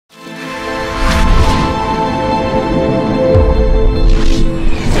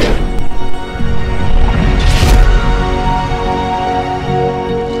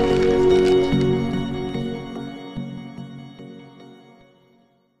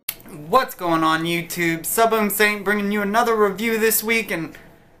What's going on YouTube? Subboom Saint bringing you another review this week, and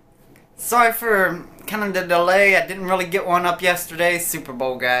sorry for kind of the delay. I didn't really get one up yesterday. Super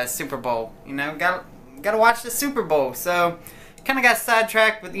Bowl, guys, Super Bowl. You know, gotta watch the Super Bowl. So kind of got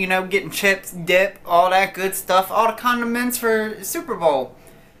sidetracked with, you know, getting chips, dip, all that good stuff, all the condiments for Super Bowl,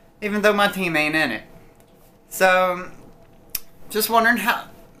 even though my team ain't in it. So just wondering how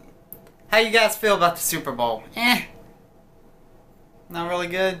you guys feel about the Super Bowl. Not really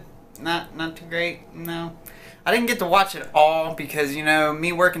good. Not too great. No, I didn't get to watch it all because, you know,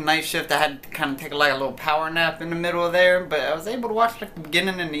 me working night shift, I had to kind of take like a little power nap in the middle of there. But I was able to watch like the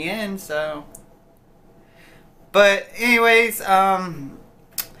beginning and the end. So, but anyways, I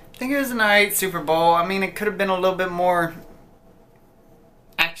think it was an alright Super Bowl. I mean, it could have been a little bit more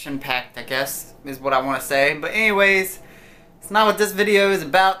action-packed, I guess, is what I want to say. But anyways, it's not what this video is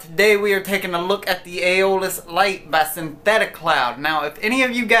about. Today we are taking a look at the Aeolus Lite by SyntheticCloud. Now, if any of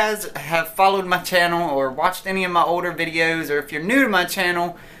you guys have followed my channel or watched any of my older videos, or if you're new to my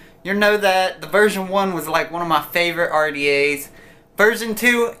channel, you'll know that the version 1 was like one of my favorite RDAs. Version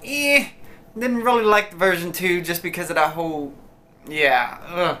 2, didn't really like the version 2 just because of that whole,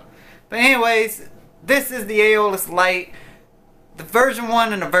 But anyways, this is the Aeolus Lite. The version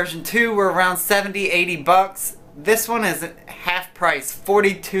 1 and the version 2 were around 70-80 bucks. This one is half price,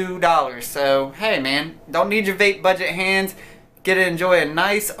 $42. So hey man, don't need your vape budget hands. Get to enjoy a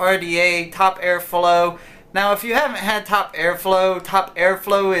nice RDA, top airflow. Now if you haven't had top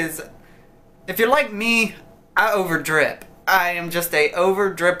airflow is, if you're like me, I over drip. I am just a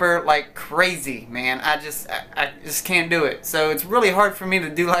over dripper like crazy, man. I just can't do it. So it's really hard for me to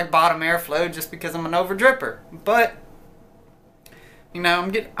do like bottom airflow just because I'm an over dripper. But you know,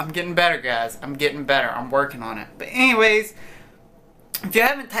 I'm getting better, guys. I'm getting better. I'm working on it. But anyways, if you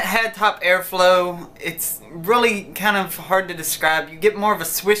haven't had top airflow, it's really kind of hard to describe. You get more of a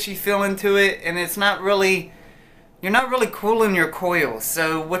swishy feeling to it, and it's not really, you're not really cooling your coils.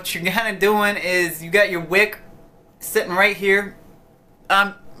 So what you're kind of doing is you got your wick sitting right here.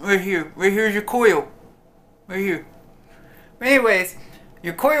 Right here. Right here's your coil. Right here. But anyways,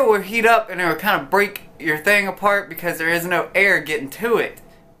 your coil will heat up and it will kind of break your thing apart because there is no air getting to it.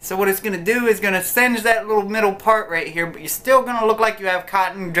 So what it's going to do is going to singe that little middle part right here, but you're still going to look like you have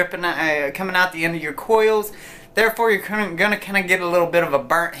cotton dripping coming out the end of your coils. Therefore, you're going to kind of get a little bit of a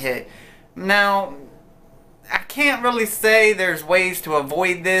burnt hit. Now, I can't really say there's ways to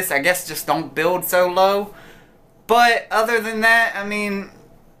avoid this. I guess just don't build so low. But other than that, I mean,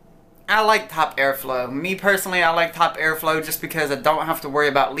 I like top airflow. Me personally, I like top airflow just because I don't have to worry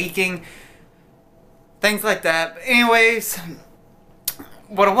about leaking. Things like that. But anyways,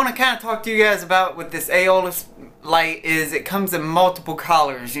 what I want to kind of talk to you guys about with this Aeolus Lite is it comes in multiple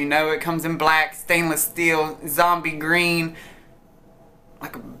colors. You know, it comes in black, stainless steel, zombie green,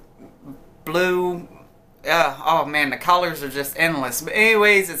 like a blue. Oh man, the colors are just endless. But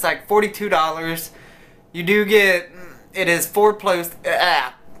anyways, it's like $42. You do get, it is 4-post.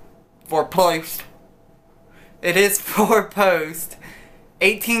 It is 4-post,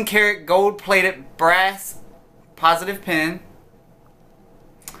 18 karat gold plated brass positive pin.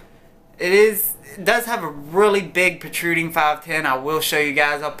 It does have a really big protruding 510. I will show you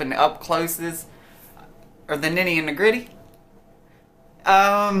guys up in the up closes, or the nitty and the gritty.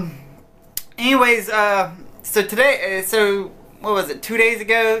 Anyways, so today, what was it, 2 days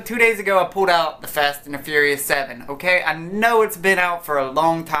ago? 2 days ago I pulled out the Fast and the Furious 7, okay? I know it's been out for a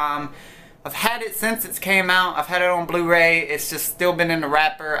long time. I've had it since it came out. I've had it on Blu-ray. It's just still been in the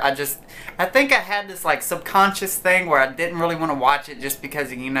wrapper. I think I had this like subconscious thing where I didn't really want to watch it just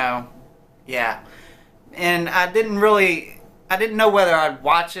because, you know, and I didn't know whether I'd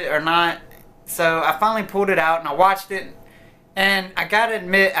watch it or not. So I finally pulled it out and I watched it. And I gotta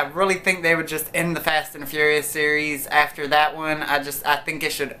admit, I really think they would just end the Fast and the Furious series after that one. I think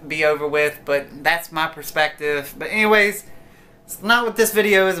it should be over with, but that's my perspective. But anyways, it's not what this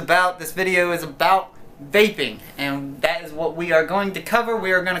video is about. This video is about vaping, and that is what we are going to cover.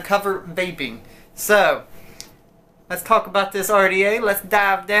 We are going to cover vaping. So, let's talk about this RDA. Let's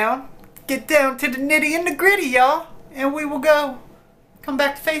dive down. Get down to the nitty and the gritty, y'all. And we will go. Come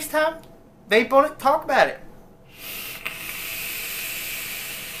back to FaceTime. Vape on it. Talk about it.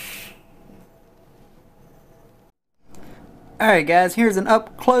 Alright guys, here's an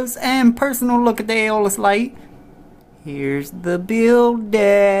up close and personal look at the Aeolus Lite. Here's the build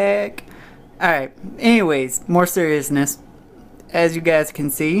deck. Alright, anyways, more seriousness. As you guys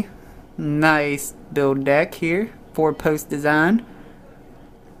can see, nice build deck here. 4-post design.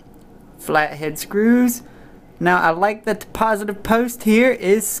 Flathead screws. Now I like that the positive post here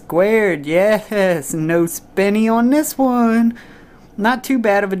is squared. Yes, no spinny on this one. Not too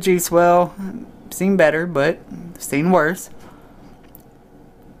bad of a juice well. Seen better, but seen worse.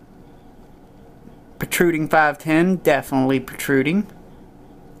 Protruding 510, definitely protruding.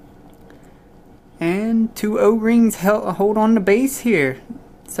 And 2 O-rings hold on the base here.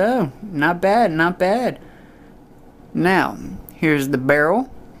 So, not bad, not bad. Now, here's the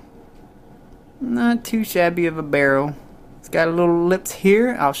barrel. Not too shabby of a barrel. It's got a little lips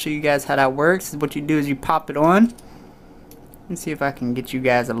here. I'll show you guys how that works. What you do is you pop it on. Let's see if I can get you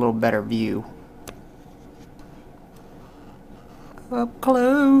guys a little better view. Up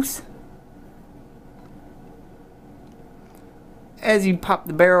close. As you pop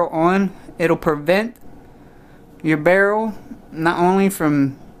the barrel on, it'll prevent your barrel not only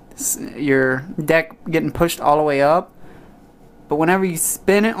from your deck getting pushed all the way up, but whenever you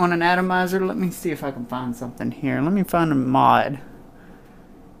spin it on an atomizer, let me see if I can find something here. Let me find a mod.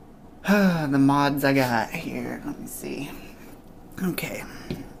 The mods I got here. Let me see. Okay.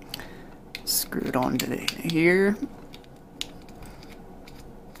 Screw it on to here.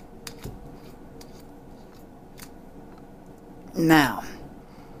 Now,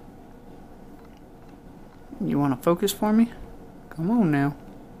 you want to focus for me? Come on now.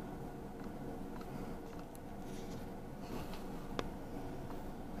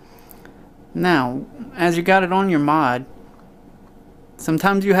 Now, as you got it on your mod,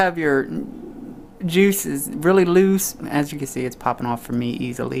 sometimes you have your juice is really loose. As you can see, it's popping off for me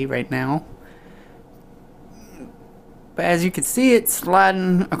easily right now. But as you can see it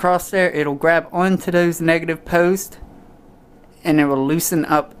sliding across there, it'll grab onto those negative posts and it will loosen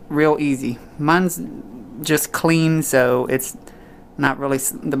up real easy. Mine's just clean, so it's not really,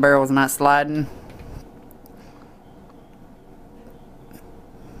 the barrel's not sliding.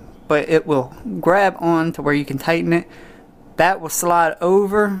 But it will grab on to where you can tighten it. That will slide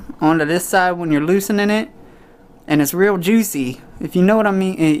over onto this side when you're loosening it, and it's real juicy. If you know what I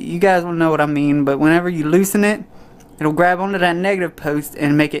mean, you guys will know what I mean, but whenever you loosen it, it'll grab onto that negative post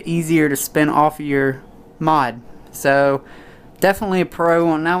and make it easier to spin off of your mod. So definitely a pro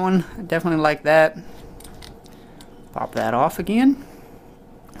on that one. Definitely like that. Pop that off again.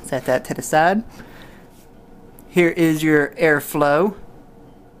 Set that to the side. Here is your airflow.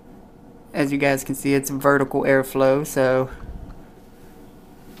 As you guys can see, it's vertical airflow, so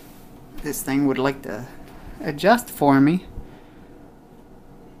this thing would like to adjust for me.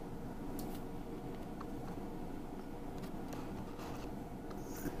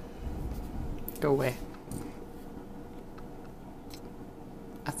 Go away.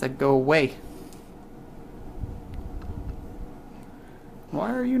 I said go away.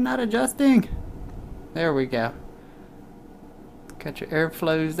 Why are you not adjusting? There we go. Got your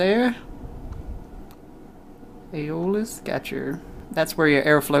airflows there. Aeolus, got your, that's where your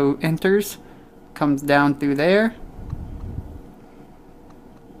airflow enters. Comes down through there.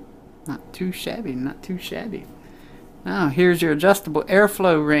 Not too shabby, not too shabby. Now here's your adjustable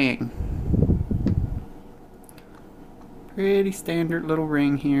airflow ring. Pretty standard little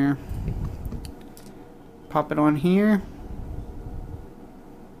ring here. Pop it on here.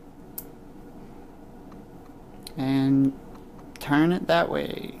 And turn it that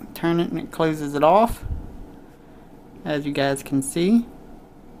way. Turn it and it closes it off. As you guys can see.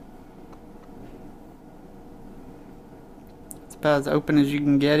 It's about as open as you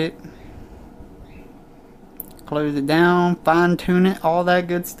can get it. Close it down, fine tune it, all that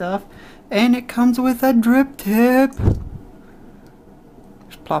good stuff. And it comes with a drip tip.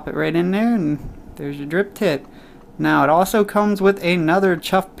 Just plop it right in there and there's your drip tip. Now it also comes with another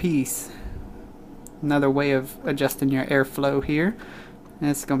chuff piece. Another way of adjusting your airflow here.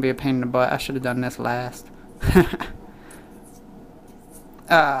 And it's gonna be a pain in the butt. I should have done this last.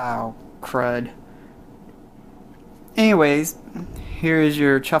 Oh, crud. Anyways, here is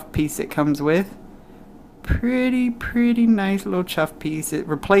your chuff piece it comes with. Pretty nice little chuff piece. It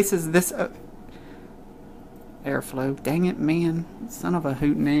replaces this airflow. Dang it, man. Son of a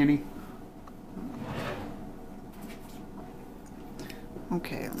hootenanny.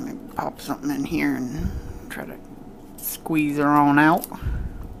 Okay, let me pop something in here and try to squeeze her on out.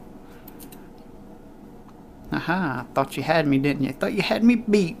 Aha, thought you had me, didn't you? Thought you had me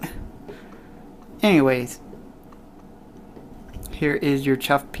beat. Anyways, here is your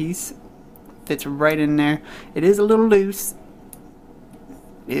chuff piece. Fits right in there. It is a little loose.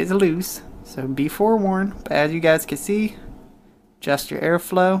 It is loose, so be forewarned. But as you guys can see, adjust your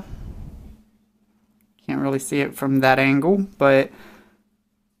airflow. Can't really see it from that angle, but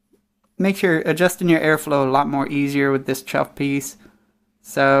makes your adjusting your airflow a lot more easier with this chuff piece.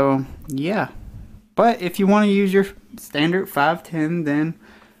 So yeah. But if you want to use your standard 510, then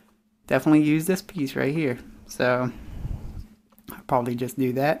definitely use this piece right here. So I'll probably just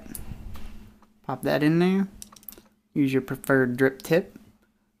do that. Pop that in there. Use your preferred drip tip,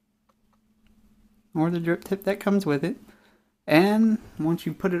 or the drip tip that comes with it. And once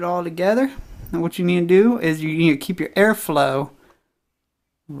you put it all together, what you need to do is you need to keep your airflow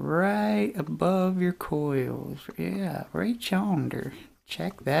right above your coils. Yeah, right yonder.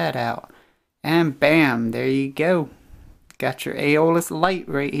 Check that out. And bam, there you go. Got your Aeolus Lite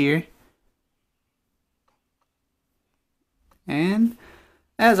right here. And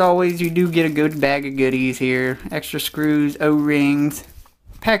as always, you do get a good bag of goodies here. Extra screws, O-rings.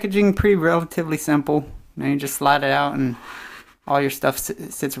 Packaging pretty relatively simple. Now you just slide it out and all your stuff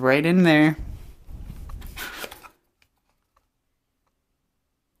sits right in there.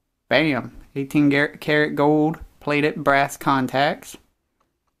 Bam! 18 karat gold plated brass contacts.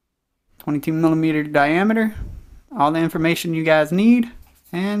 22mm diameter. All the information you guys need.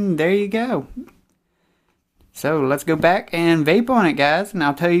 And there you go. So let's go back and vape on it, guys, and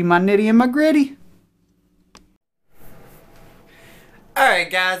I'll tell you my nitty and my gritty. Alright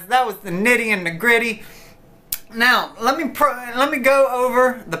guys, that was the nitty and the gritty. Now, let me go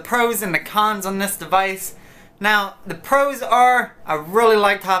over the pros and the cons on this device. Now, the pros are, I really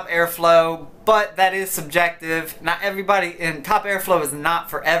like top airflow, but that is subjective. Not everybody, and top airflow is not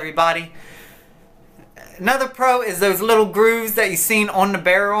for everybody. Another pro is those little grooves that you've seen on the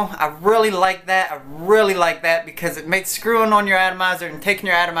barrel. I really like that. I really like that because it makes screwing on your atomizer and taking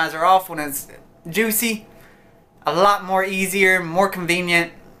your atomizer off when it's juicy a lot more easier, more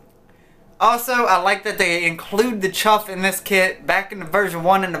convenient. Also, I like that they include the chuff in this kit. Back in the version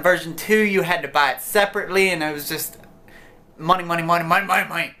 1 and the version 2, you had to buy it separately and it was just money, money, money, money, money,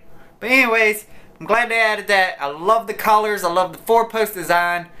 money. But anyways, I'm glad they added that. I love the colors. I love the 4-post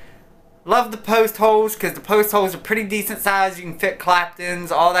design. Love the post holes because the post holes are pretty decent size. You can fit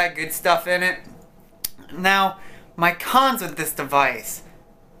Claptons, all that good stuff in it. Now, my cons with this device.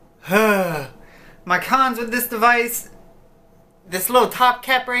 My cons with this device, this little top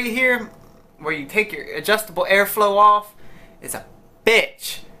cap right here, where you take your adjustable airflow off, is a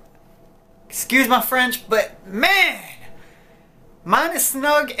bitch. Excuse my French, but man, mine is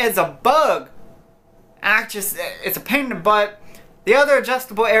snug as a bug. It's a pain in the butt. The other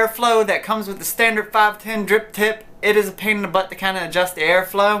adjustable airflow that comes with the standard 510 drip tip, it is a pain in the butt to kind of adjust the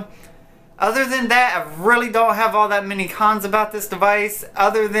airflow. Other than that, I really don't have all that many cons about this device.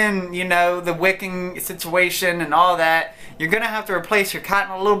 Other than, you know, the wicking situation and all that. You're going to have to replace your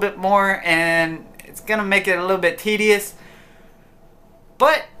cotton a little bit more and it's going to make it a little bit tedious.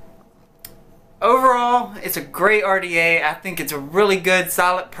 But overall, it's a great RDA. I think it's a really good,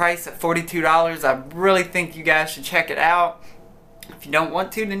 solid price at $42. I really think you guys should check it out. If you don't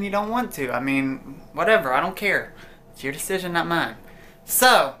want to, then you don't want to. I mean, whatever. I don't care. It's your decision, not mine.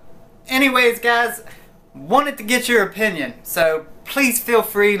 So, anyways, guys, wanted to get your opinion. So, please feel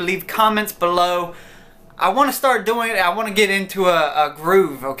free to leave comments below. I want to start doing it. I want to get into a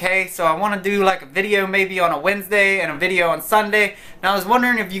groove, okay? So, I want to do like a video maybe on a Wednesday and a video on Sunday. Now, I was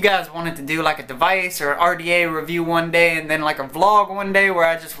wondering if you guys wanted to do like a device or an RDA review one day and then like a vlog one day where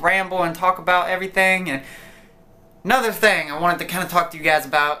I just ramble and talk about everything. And another thing I wanted to kind of talk to you guys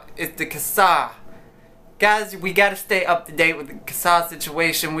about is the CASA. Guys, we got to stay up to date with the CASA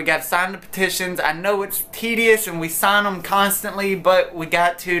situation. We got to sign the petitions. I know it's tedious and we sign them constantly, but we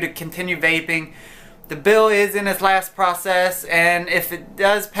got to continue vaping. The bill is in its last process, and if it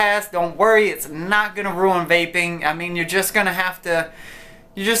does pass, don't worry, it's not going to ruin vaping. I mean, you're just going to have to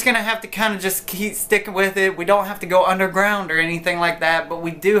kind of just keep sticking with it. We don't have to go underground or anything like that, but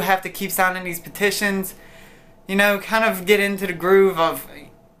we do have to keep signing these petitions. You know, kind of get into the groove of,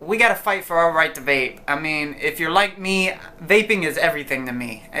 we gotta fight for our right to vape. I mean, if you're like me, vaping is everything to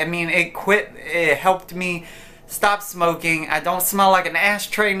me. I mean, it helped me stop smoking. I don't smell like an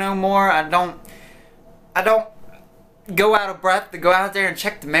ashtray no more. I don't go out of breath to go out there and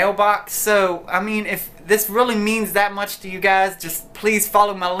check the mailbox. So, I mean, if this really means that much to you guys, just please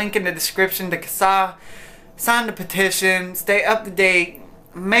follow my link in the description to CASA. Sign the petition, stay up to date,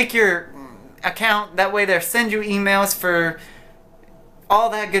 make your account, that way they'll send you emails for all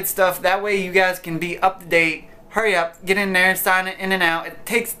that good stuff. That way you guys can be up to date. Hurry up, get in there and sign it in and out. It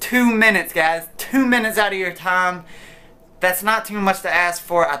takes 2 minutes, guys. 2 minutes out of your time. That's not too much to ask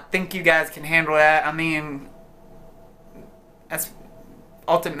for. I think you guys can handle that. I mean, that's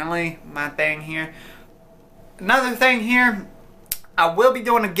ultimately my thing here. Another thing here, I will be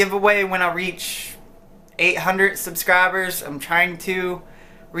doing a giveaway when I reach 800 subscribers. I'm trying to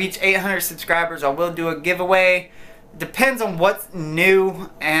reach 800 subscribers. I will do a giveaway. Depends on what's new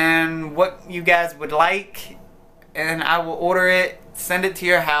and what you guys would like, and I will order it, send it to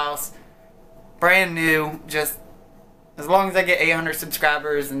your house, brand new. Just As long as I get 800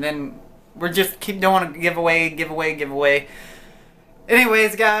 subscribers, and then we're just keep doing a giveaway.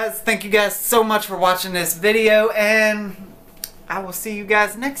 Anyways, guys, thank you guys so much for watching this video, and I will see you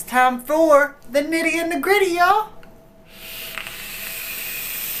guys next time for the nitty and the gritty, y'all.